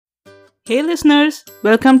Hey listeners,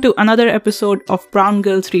 welcome to another episode of Brown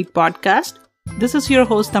Girls Read Podcast. This is your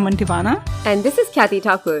host Taman Tivana. And this is Kathy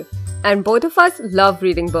Thakur. And both of us love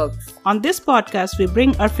reading books. On this podcast, we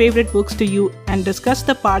bring our favorite books to you and discuss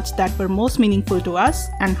the parts that were most meaningful to us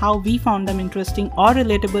and how we found them interesting or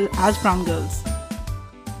relatable as brown girls.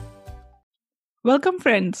 Welcome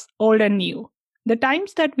friends, old and new. The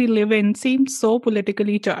times that we live in seem so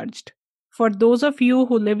politically charged. For those of you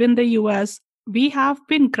who live in the US, we have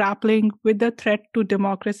been grappling with the threat to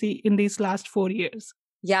democracy in these last 4 years.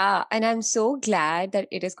 Yeah, and I'm so glad that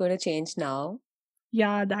it is going to change now.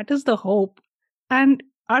 Yeah, that is the hope. And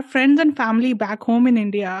our friends and family back home in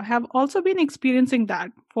India have also been experiencing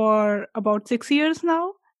that for about 6 years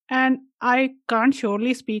now. And I can't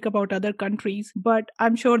surely speak about other countries, but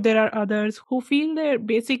I'm sure there are others who feel their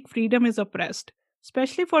basic freedom is oppressed,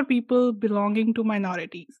 especially for people belonging to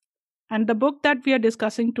minorities. And the book that we are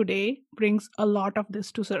discussing today brings a lot of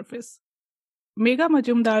this to surface. Megha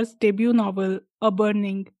Majumdar's debut novel, A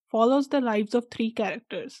Burning, follows the lives of three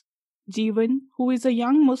characters. Jeevan, who is a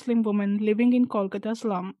young Muslim woman living in Kolkata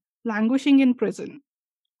slum, languishing in prison.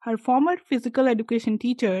 Her former physical education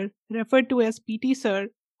teacher, referred to as PT Sir,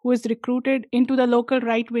 who is recruited into the local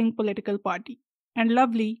right-wing political party. And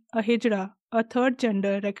Lovely, a Hijra, a third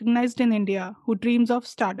gender recognized in India who dreams of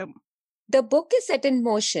stardom. The book is set in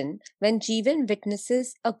motion when Jeevan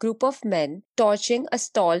witnesses a group of men torching a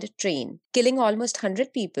stalled train, killing almost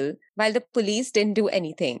 100 people while the police didn't do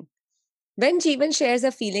anything. When Jeevan shares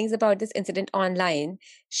her feelings about this incident online,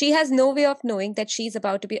 she has no way of knowing that she is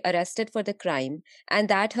about to be arrested for the crime and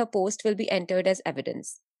that her post will be entered as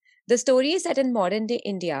evidence. The story is set in modern day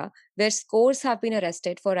India, where scores have been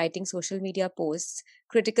arrested for writing social media posts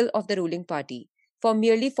critical of the ruling party, for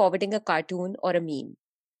merely forwarding a cartoon or a meme.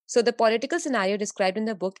 So, the political scenario described in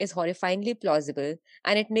the book is horrifyingly plausible,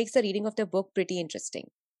 and it makes the reading of the book pretty interesting.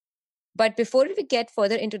 But before we get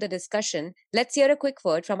further into the discussion, let's hear a quick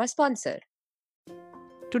word from our sponsor.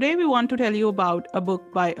 Today we want to tell you about a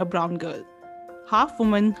book by a brown girl. Half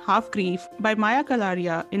Woman, Half Grief by Maya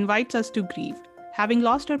Kalaria invites us to grieve. Having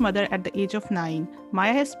lost her mother at the age of 9,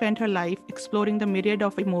 Maya has spent her life exploring the myriad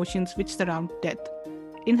of emotions which surround death.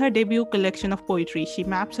 In her debut collection of poetry, she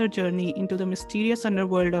maps her journey into the mysterious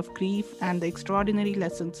underworld of grief and the extraordinary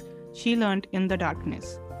lessons she learned in the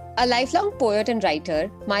darkness. A lifelong poet and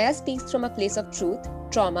writer, Maya speaks from a place of truth,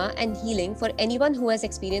 trauma, and healing for anyone who has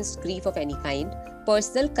experienced grief of any kind,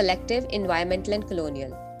 personal, collective, environmental, and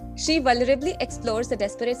colonial. She vulnerably explores the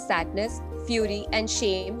desperate sadness, fury, and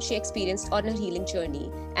shame she experienced on her healing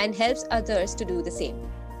journey and helps others to do the same.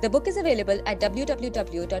 The book is available at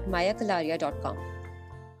www.mayakalaria.com.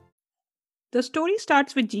 The story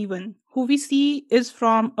starts with Jeevan, who we see is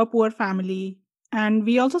from a poor family, and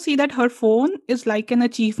we also see that her phone is like an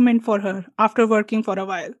achievement for her after working for a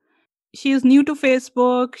while. She is new to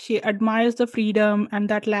Facebook, she admires the freedom and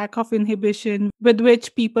that lack of inhibition with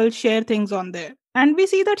which people share things on there. And we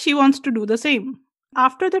see that she wants to do the same.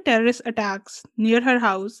 After the terrorist attacks near her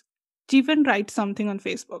house, Jeevan writes something on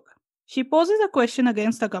Facebook. She poses a question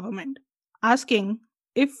against the government, asking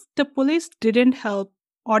if the police didn't help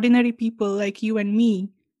ordinary people like you and me,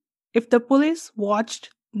 if the police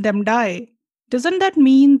watched them die, doesn't that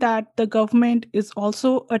mean that the government is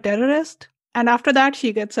also a terrorist? And after that,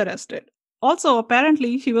 she gets arrested. Also,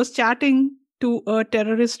 apparently, she was chatting to a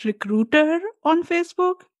terrorist recruiter on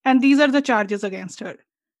Facebook, and these are the charges against her.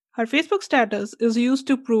 Her Facebook status is used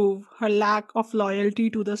to prove her lack of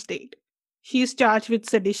loyalty to the state. She is charged with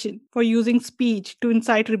sedition for using speech to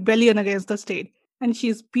incite rebellion against the state, and she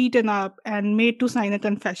is beaten up and made to sign a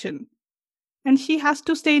confession. And she has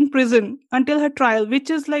to stay in prison until her trial,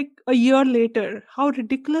 which is like a year later. How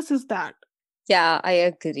ridiculous is that? Yeah, I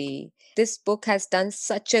agree. This book has done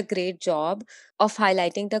such a great job of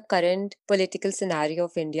highlighting the current political scenario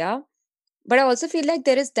of India. But I also feel like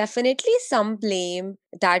there is definitely some blame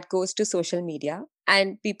that goes to social media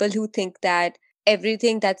and people who think that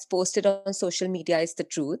everything that's posted on social media is the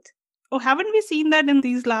truth. Oh, haven't we seen that in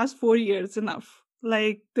these last 4 years enough?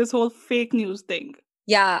 Like this whole fake news thing.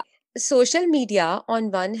 Yeah, social media,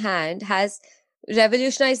 on one hand, has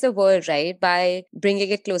revolutionized the world, right, by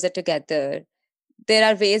bringing it closer together. There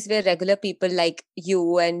are ways where regular people like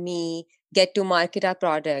you and me get to market our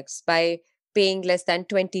products by paying less than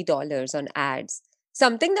 $20 on ads,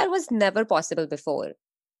 something that was never possible before.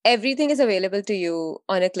 Everything is available to you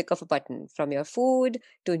on a click of a button, from your food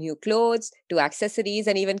to new clothes to accessories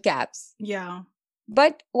and even caps. Yeah.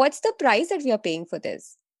 But what's the price that we are paying for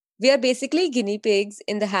this? We are basically guinea pigs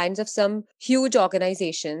in the hands of some huge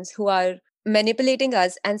organizations who are manipulating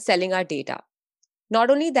us and selling our data. Not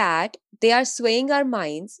only that, they are swaying our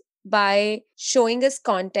minds by showing us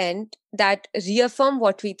content that reaffirm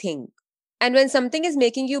what we think. And when something is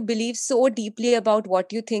making you believe so deeply about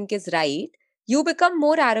what you think is right, you become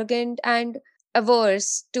more arrogant and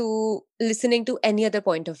averse to listening to any other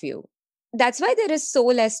point of view. That's why there is so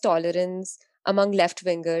less tolerance among left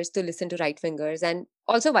wingers to listen to right wingers, and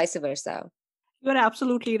also vice versa. You're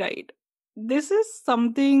absolutely right. This is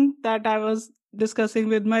something that I was discussing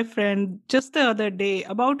with my friend just the other day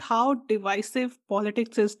about how divisive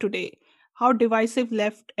politics is today, how divisive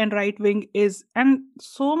left and right wing is, and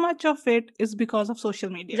so much of it is because of social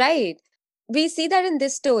media. Right. We see that in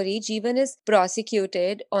this story, Jeevan is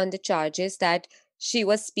prosecuted on the charges that she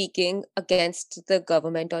was speaking against the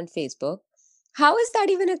government on Facebook. How is that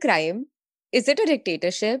even a crime? Is it a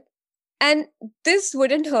dictatorship? And this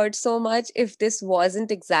wouldn't hurt so much if this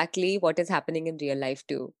wasn't exactly what is happening in real life,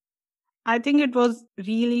 too. I think it was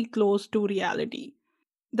really close to reality.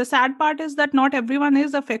 The sad part is that not everyone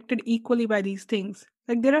is affected equally by these things.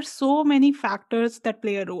 Like, there are so many factors that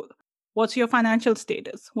play a role. What's your financial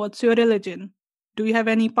status? What's your religion? Do you have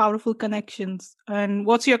any powerful connections? And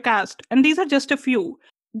what's your caste? And these are just a few.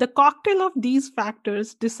 The cocktail of these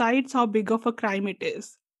factors decides how big of a crime it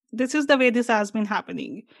is. This is the way this has been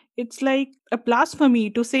happening. It's like a blasphemy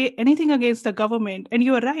to say anything against the government. And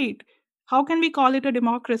you're right. How can we call it a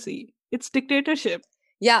democracy? It's dictatorship.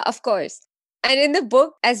 Yeah, of course. And in the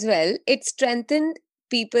book as well, it strengthened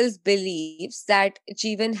people's beliefs that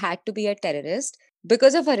Jeevan had to be a terrorist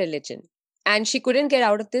because of her religion. And she couldn't get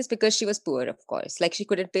out of this because she was poor, of course. Like she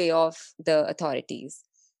couldn't pay off the authorities.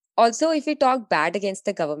 Also, if we talk bad against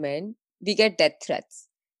the government, we get death threats.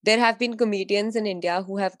 There have been comedians in India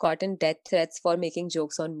who have gotten death threats for making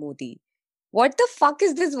jokes on Modi. What the fuck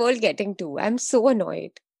is this world getting to? I'm so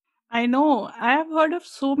annoyed. I know. I have heard of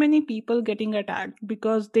so many people getting attacked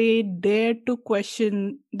because they dared to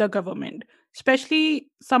question the government, especially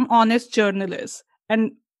some honest journalists.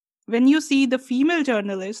 And when you see the female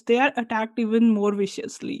journalists, they are attacked even more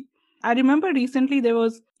viciously. I remember recently there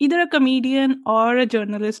was either a comedian or a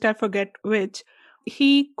journalist, I forget which.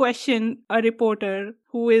 He questioned a reporter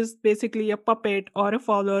who is basically a puppet or a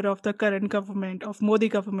follower of the current government, of Modi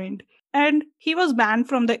government. And he was banned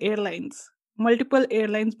from the airlines. Multiple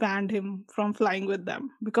airlines banned him from flying with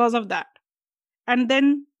them because of that. And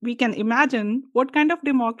then we can imagine what kind of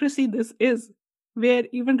democracy this is, where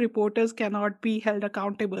even reporters cannot be held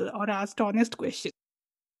accountable or asked honest questions.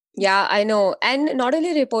 Yeah, I know. And not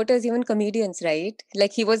only reporters, even comedians, right?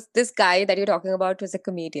 Like he was this guy that you're talking about was a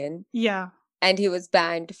comedian Yeah, and he was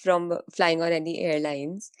banned from flying on any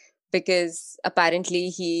airlines because apparently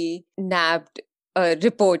he nabbed a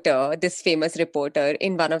reporter, this famous reporter,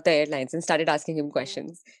 in one of the airlines and started asking him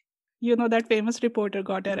questions. you know that famous reporter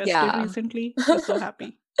got arrested Yeah. recently. We're so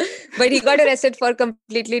happy. But he got arrested for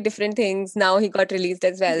completely different things. Now he got released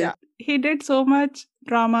as well. Yeah, he did so much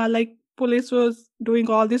drama, like police was doing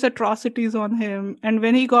all these atrocities on him, and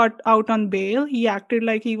when he got out on bail, he acted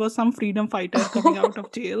like he was some freedom fighter coming out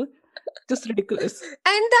of jail. Just ridiculous.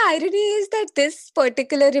 And the irony is that this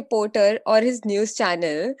particular reporter or his news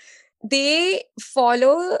channel, they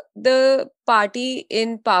follow the party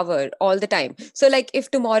in power all the time. So, like, if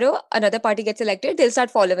tomorrow another party gets elected, they'll start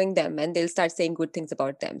following them and they'll start saying good things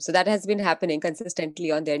about them. So, that has been happening consistently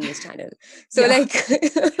on their news channel. So, Yeah,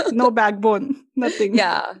 like, no backbone, nothing.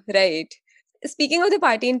 yeah, right. Speaking of the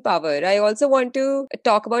party in power, I also want to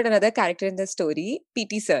talk about another character in the story,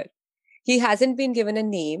 PT Sir. He hasn't been given a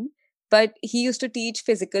name, but he used to teach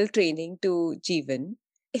physical training to Jeevan.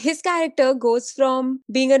 His character goes from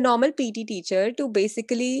being a normal PT teacher to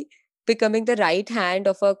basically becoming the right hand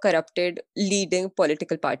of a corrupted leading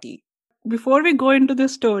political party. Before we go into the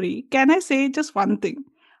story, can I say just one thing?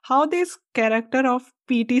 How this character of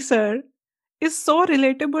PT Sir is so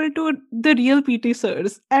relatable to the real PT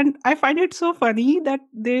Sirs. And I find it so funny that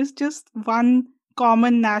there's just one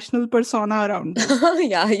common national persona around this.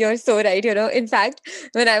 Yeah, you're so right. You know, in fact,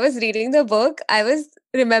 when I was reading the book, I was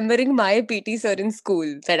remembering my PT sir in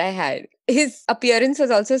school that I had. His appearance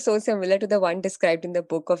was also so similar to the one described in the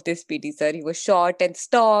book of this PT sir. He was short and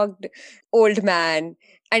stalked, old man.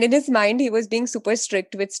 And in his mind, he was being super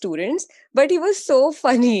strict with students, but he was so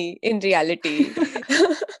funny in reality.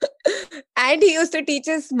 And he used to teach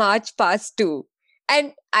us March Past too.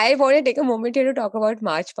 And I want to take a moment here to talk about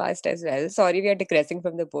March Past as well. Sorry, we are digressing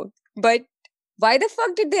from the book. But why the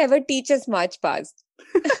fuck did they ever teach us March Past?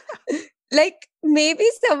 Like, maybe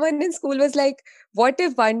someone in school was like, what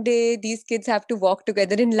if one day these kids have to walk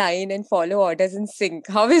together in line and follow orders in sync?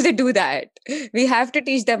 How will they do that? We have to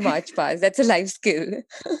teach them March Past. That's a life skill.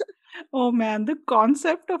 Oh man, the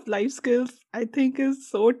concept of life skills, I think, is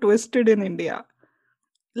so twisted in India.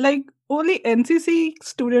 Like, Only NCC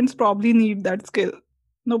students probably need that skill.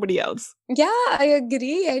 Nobody else. Yeah, I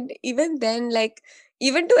agree. And even then, like,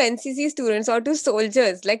 even to NCC students or to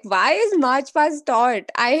soldiers, like, why is March Past taught?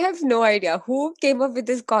 I have no idea who came up with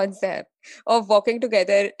this concept of walking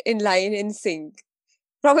together in line in sync.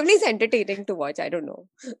 Probably it's entertaining to watch. I don't know.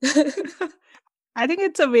 I think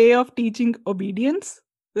it's a way of teaching obedience,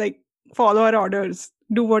 like follow our orders,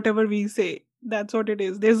 do whatever we say. That's what it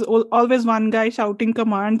is. There's always one guy shouting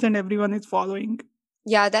commands and everyone is following.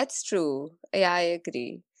 Yeah, that's true. Yeah, I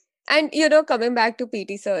agree. And coming back to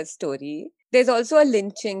PT Sir's story, there's also a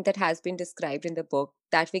lynching that has been described in the book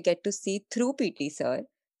that we get to see through PT Sir.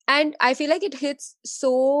 And I feel like it hits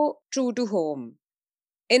so true to home.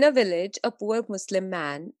 In a village, a poor Muslim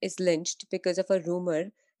man is lynched because of a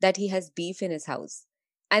rumor that he has beef in his house.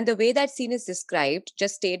 And the way that scene is described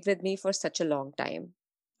just stayed with me for such a long time.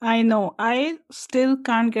 I know. I still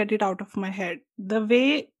can't get it out of my head. The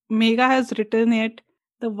way Mega has written it,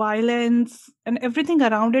 the violence and everything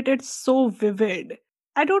around it, it's so vivid.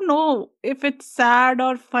 I don't know if it's sad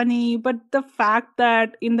or funny, but the fact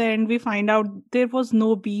that in the end we find out there was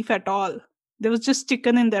no beef at all. There was just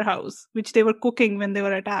chicken in their house, which they were cooking when they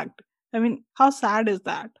were attacked. I mean, how sad is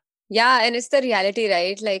that? Yeah, and it's the reality,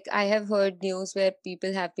 right? Like, I have heard news where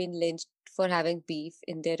people have been lynched for having beef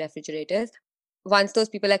in their refrigerators. Once those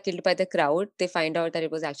people are killed by the crowd, they find out that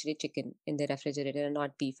it was actually chicken in their refrigerator and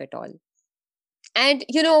not beef at all. And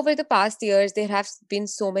over the past years, there have been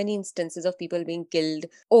so many instances of people being killed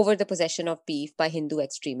over the possession of beef by Hindu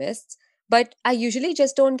extremists. But I usually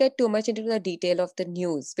just don't get too much into the detail of the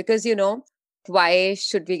news because, why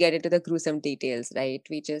should we get into the gruesome details, right?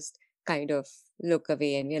 We just kind of look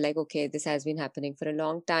away and we're like, okay, this has been happening for a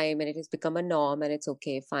long time and it has become a norm and it's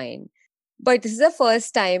okay, fine. But this is the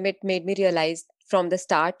first time it made me realize from the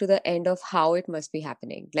start to the end of how it must be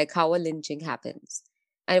happening, like how a lynching happens.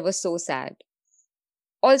 And it was so sad.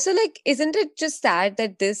 Also, like, isn't it just sad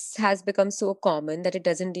that this has become so common that it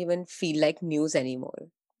doesn't even feel like news anymore?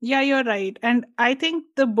 Yeah, you're right. And I think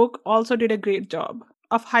the book also did a great job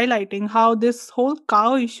of highlighting how this whole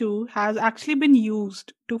cow issue has actually been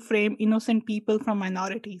used to frame innocent people from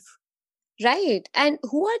minorities. Right. And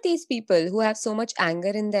who are these people who have so much anger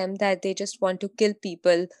in them that they just want to kill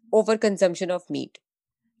people over consumption of meat?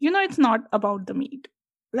 It's not about the meat.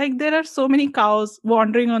 Like, there are so many cows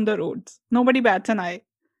wandering on the roads. Nobody bats an eye.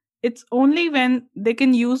 It's only when they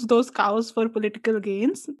can use those cows for political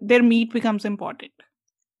gains, their meat becomes important.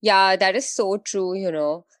 Yeah, that is so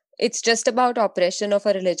true. It's just about oppression of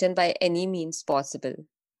a religion by any means possible.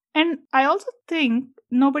 And I also think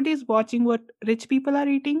nobody's watching what rich people are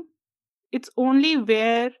eating. It's only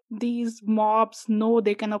where these mobs know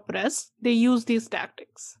they can oppress, they use these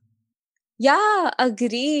tactics. Yeah,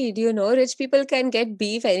 agreed. Rich people can get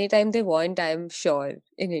beef anytime they want, I'm sure,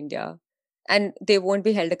 in India. And they won't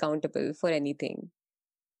be held accountable for anything.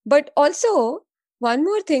 But also, one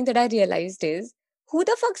more thing that I realized is who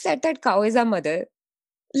the fuck said that cow is our mother?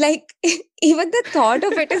 Like, even the thought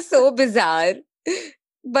of it is so bizarre.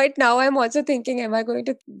 But now I'm also thinking, am I going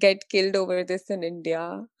to get killed over this in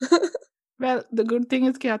India? Well, the good thing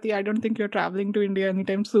is, Kathy, I don't think you're traveling to India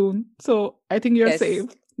anytime soon. So I think you're Yes, safe.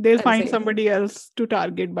 They'll I'm find safe. somebody else to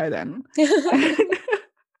target by then. And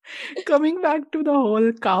coming back to the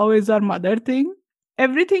whole cow is our mother thing,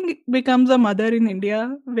 everything becomes a mother in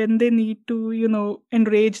India when they need to,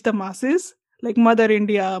 enrage the masses, like Mother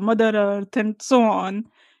India, Mother Earth, and so on.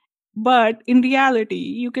 But in reality,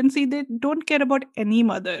 you can see they don't care about any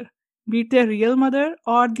mother, be it their real mother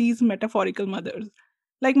or these metaphorical mothers,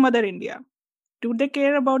 like Mother India. Do they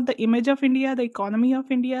care about the image of India, the economy of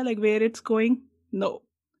India, like where it's going? No.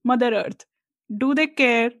 Mother Earth. Do they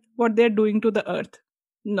care what they're doing to the earth?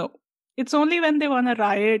 No. It's only when they want to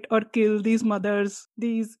riot or kill these mothers,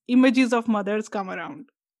 these images of mothers come around.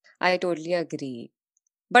 I totally agree.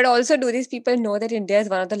 But also, do these people know that India is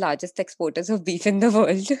one of the largest exporters of beef in the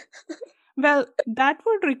world? Well, that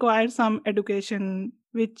would require some education,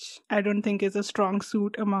 which I don't think is a strong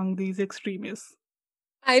suit among these extremists.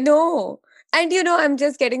 I know. And I'm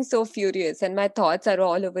just getting so furious and my thoughts are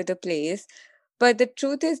all over the place. But the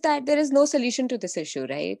truth is that there is no solution to this issue,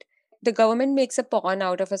 right? The government makes a pawn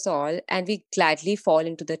out of us all and we gladly fall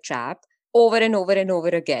into the trap over and over and over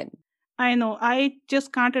again. I know, I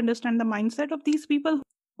just can't understand the mindset of these people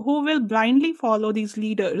who will blindly follow these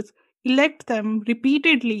leaders, elect them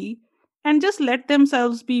repeatedly, and just let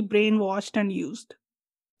themselves be brainwashed and used.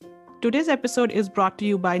 Today's episode is brought to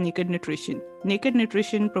you by Naked Nutrition. Naked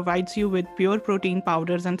Nutrition provides you with pure protein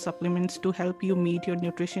powders and supplements to help you meet your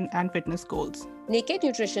nutrition and fitness goals. Naked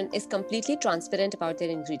Nutrition is completely transparent about their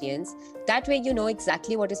ingredients. That way, you know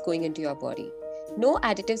exactly what is going into your body. No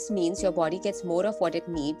additives means your body gets more of what it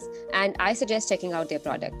needs, and I suggest checking out their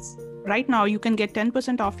products. Right now, you can get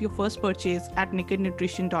 10% off your first purchase at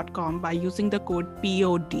nakednutrition.com by using the code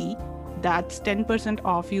POD. That's 10%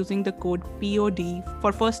 off using the code POD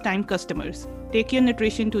for first-time customers. Take your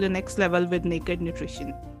nutrition to the next level with Naked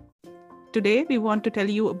Nutrition. Today, we want to tell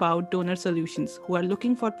you about Donor Solutions, who are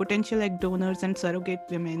looking for potential egg donors and surrogate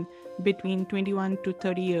women between 21 to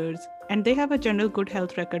 30 years, and they have a general good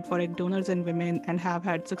health record for egg donors and women and have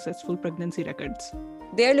had successful pregnancy records.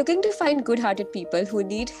 They are looking to find good-hearted people who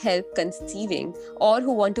need help conceiving or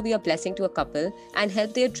who want to be a blessing to a couple and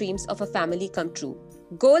help their dreams of a family come true.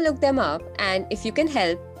 Go look them up, and if you can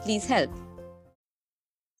help, please help.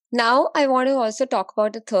 Now, I want to also talk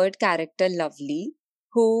about the third character, Lovely,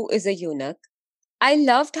 who is a eunuch. I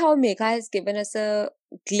loved how Megha has given us a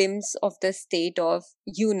glimpse of the state of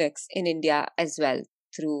eunuchs in India as well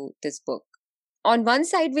through this book. On one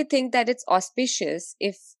side, we think that it's auspicious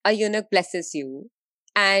if a eunuch blesses you.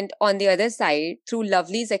 And on the other side, through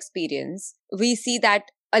Lovely's experience, we see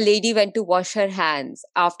that a lady went to wash her hands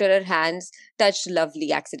after her hands touched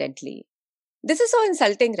Lovely accidentally. This is so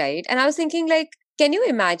insulting, right? And I was thinking, like, can you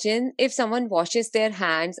imagine if someone washes their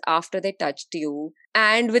hands after they touched you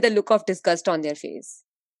and with a look of disgust on their face?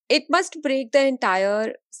 It must break the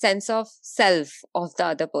entire sense of self of the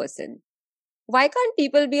other person. Why can't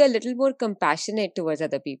people be a little more compassionate towards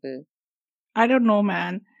other people? I don't know,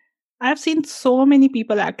 man. I've seen so many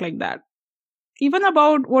people act like that. Even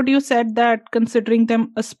about what you said, that considering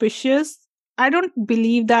them auspicious, I don't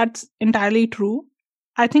believe that's entirely true.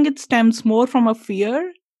 I think it stems more from a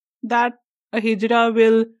fear that a hijra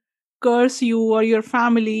will curse you or your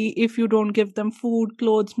family if you don't give them food,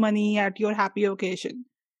 clothes, money at your happy occasion.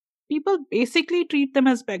 People basically treat them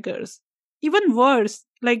as beggars. Even worse,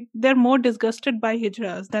 like they're more disgusted by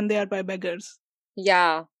hijras than they are by beggars.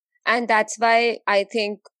 Yeah. And that's why I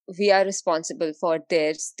think we are responsible for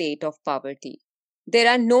their state of poverty. There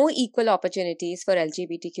are no equal opportunities for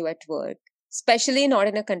LGBTQ at work, especially not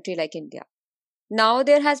in a country like India. Now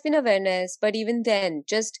there has been awareness, but even then,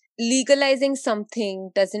 just legalizing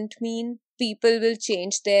something doesn't mean people will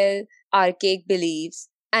change their archaic beliefs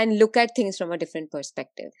and look at things from a different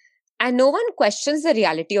perspective. And no one questions the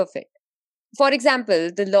reality of it. For example,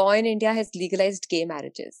 the law in India has legalized gay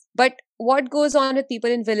marriages. But what goes on with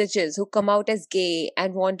people in villages who come out as gay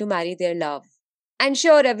and want to marry their love? And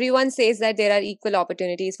sure, everyone says that there are equal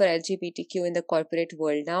opportunities for LGBTQ in the corporate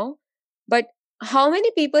world now. But how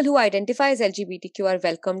many people who identify as LGBTQ are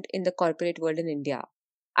welcomed in the corporate world in India?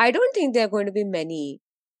 I don't think there are going to be many.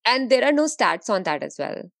 And there are no stats on that as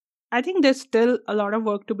well. I think there's still a lot of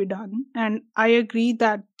work to be done, and I agree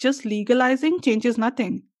that just legalizing changes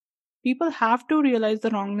nothing. People have to realize the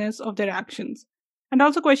wrongness of their actions and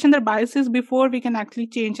also question their biases before we can actually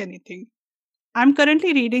change anything. I'm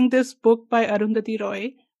currently reading this book by Arundhati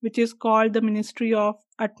Roy, which is called The Ministry of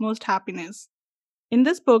Utmost Happiness. In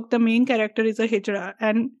this book, the main character is a hijra,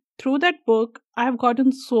 and through that book, I have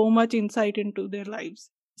gotten so much insight into their lives.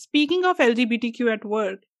 Speaking of LGBTQ at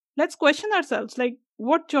work, let's question ourselves, like,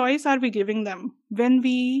 what choice are we giving them when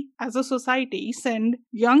we, as a society, send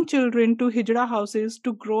young children to hijra houses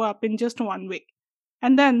to grow up in just one way?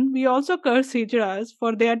 And then we also curse hijras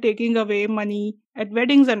for they are taking away money at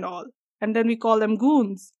weddings and all. And then we call them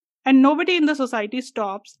goons. And nobody in the society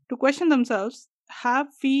stops to question themselves, have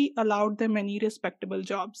we allowed them any respectable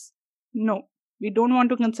jobs? No, we don't want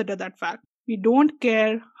to consider that fact. We don't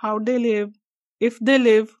care how they live, if they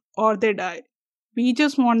live or they die. We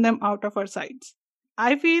just want them out of our sights.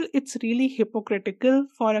 I feel it's really hypocritical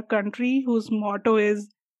for a country whose motto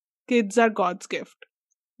is kids are God's gift.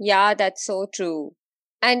 Yeah, that's so true.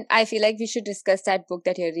 And I feel like we should discuss that book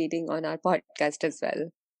that you're reading on our podcast as well.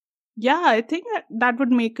 Yeah, I think that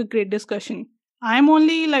would make a great discussion. I'm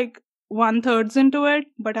only like 1/3 into it,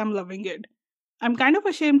 but I'm loving it. I'm kind of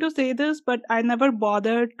ashamed to say this, but I never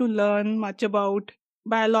bothered to learn much about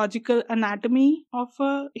biological anatomy of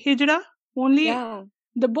a hijra. Only Yeah.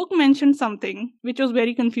 the book mentioned something which was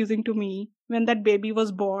very confusing to me when that baby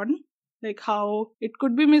was born. Like how it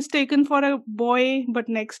could be mistaken for a boy, but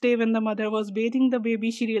next day when the mother was bathing the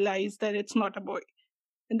baby, she realized that it's not a boy.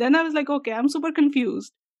 And then I was like, okay, I'm super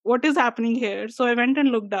confused. What is happening here? So I went and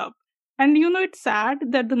looked up. And it's sad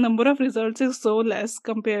that the number of results is so less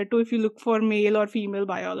compared to if you look for male or female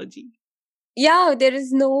biology. Yeah, there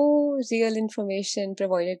is no real information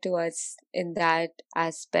provided to us in that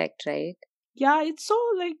aspect, right? Yeah, it's so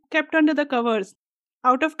like kept under the covers.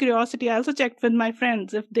 Out of curiosity, I also checked with my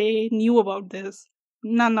friends if they knew about this.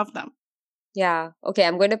 None of them. Yeah. Okay,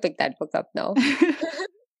 I'm going to pick that book up now.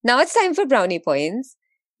 Now it's time for brownie points.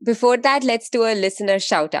 Before that, let's do a listener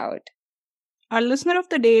shout out. Our listener of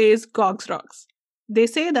the day is Gogs Rocks. They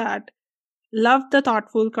say that, love the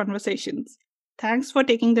thoughtful conversations. Thanks for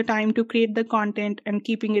taking the time to create the content and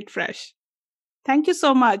keeping it fresh. Thank you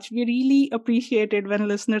so much. We really appreciate it when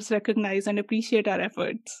listeners recognize and appreciate our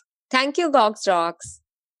efforts. Thank you, Gogs Rocks.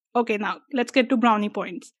 Okay, now let's get to brownie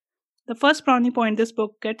points. The first brownie point this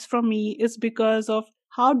book gets from me is because of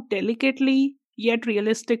how delicately yet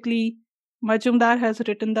realistically Majumdar has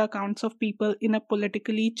written the accounts of people in a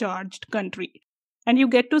politically charged country. And you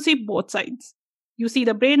get to see both sides. You see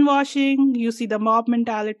the brainwashing, you see the mob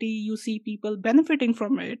mentality, you see people benefiting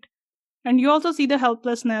from it, and you also see the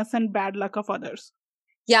helplessness and bad luck of others.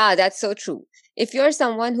 Yeah, that's so true. If you're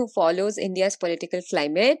someone who follows India's political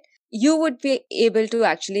climate, you would be able to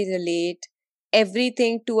actually relate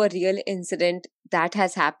everything to a real incident that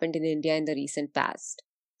has happened in India in the recent past.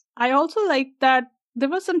 I also like that there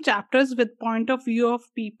were some chapters with point of view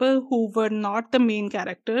of people who were not the main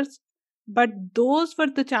characters, but those were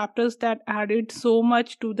the chapters that added so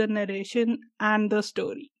much to the narration and the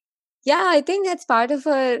story. Yeah, I think that's part of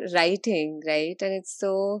her writing, right? And it's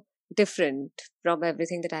so different from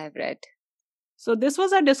everything that I have read. So this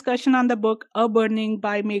was a discussion on the book A Burning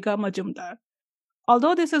by Megha Majumdar.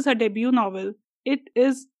 Although this is her debut novel, it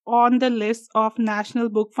is on the list of National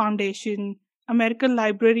Book Foundation, American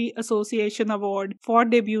Library Association Award for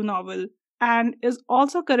debut novel, and is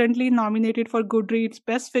also currently nominated for Goodreads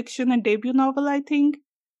Best Fiction and Debut Novel, I think.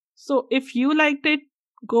 So if you liked it,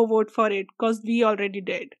 go vote for it, because we already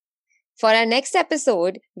did. For our next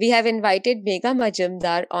episode, we have invited Megha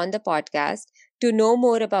Majumdar on the podcast to know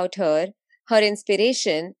more about her, her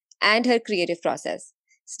inspiration, and her creative process.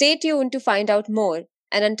 Stay tuned to find out more,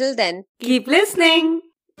 and until then, Keep listening!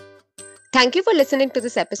 thank you for listening to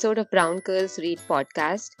this episode of Brown Girls Read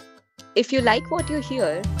podcast. If you like what you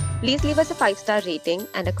hear, please leave us a 5-star rating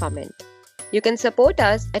and a comment. You can support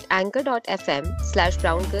us at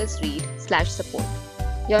anchor.fm/browngirlsread/support.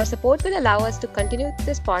 Your support will allow us to continue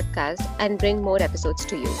this podcast and bring more episodes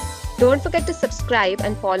to you. Don't forget to subscribe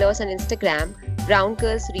and follow us on Instagram, Brown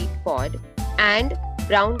Girls Read Pod, and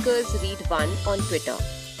Brown Girls Read 1 on Twitter.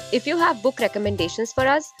 If you have book recommendations for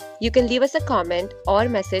us, you can leave us a comment or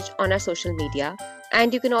message on our social media,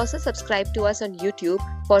 and you can also subscribe to us on YouTube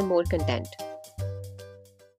for more content.